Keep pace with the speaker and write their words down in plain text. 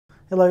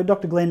Hello,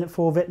 Dr. Glenn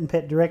for Vet and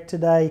Pet Direct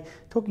today,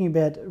 talking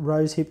about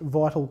Rose-Hip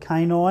Vital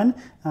Canine.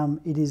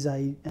 It is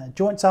a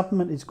joint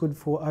supplement. It's good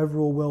for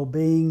overall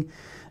well-being.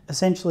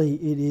 Essentially,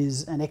 it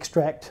is an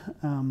extract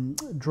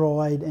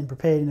dried and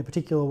prepared in a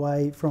particular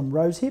way from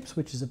rose hips,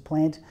 which is a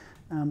plant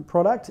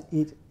product.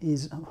 It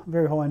is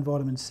very high in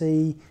vitamin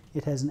C.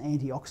 It has an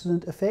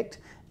antioxidant effect,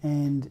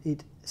 and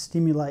it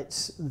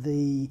stimulates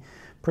the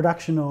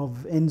production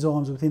of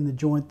enzymes within the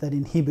joint that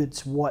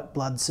inhibits white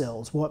blood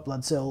cells. White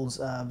blood cells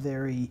are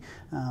very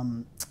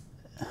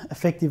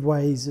effective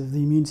ways of the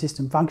immune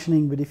system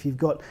functioning, but if you've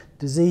got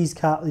disease,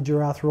 cartilage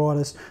or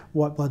arthritis,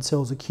 white blood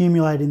cells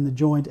accumulate in the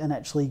joint and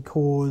actually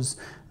cause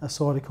a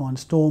cytokine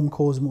storm,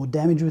 cause more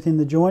damage within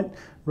the joint.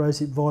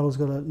 Rose-Hip Vital's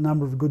got a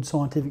number of good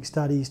scientific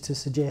studies to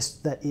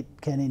suggest that it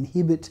can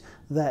inhibit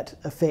that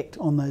effect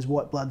on those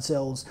white blood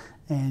cells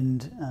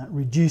and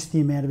reduce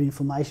the amount of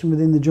inflammation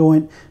within the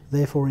joint,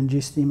 therefore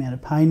reduce the amount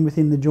of pain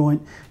within the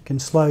joint, can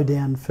slow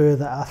down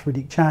further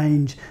arthritic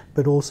change,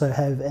 but also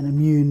have an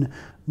immune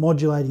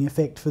modulating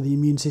effect for the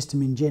immune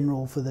system in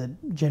general, for the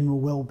general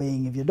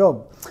well-being of your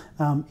dog.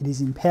 It is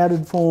in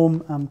powdered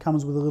form,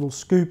 comes with a little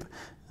scoop.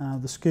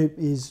 The scoop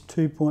is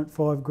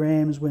 2.5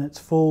 grams when it's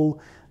full.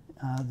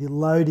 The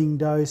loading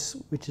dose,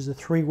 which is a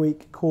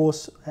 3-week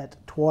course at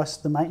twice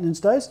the maintenance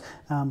dose.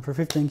 For a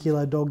 15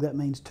 kilo dog, that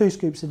means 2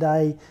 scoops a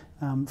day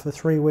for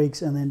 3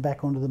 weeks, and then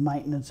back onto the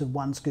maintenance of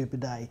 1 scoop a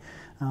day.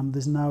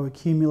 There's no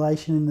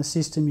accumulation in the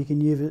system. You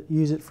can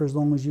use it for as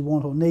long as you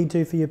want or need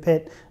to for your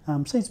pet.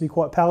 Seems to be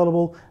quite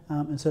palatable,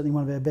 and certainly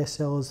one of our best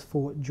sellers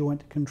for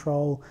joint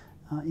control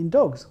in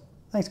dogs.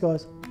 Thanks,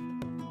 guys.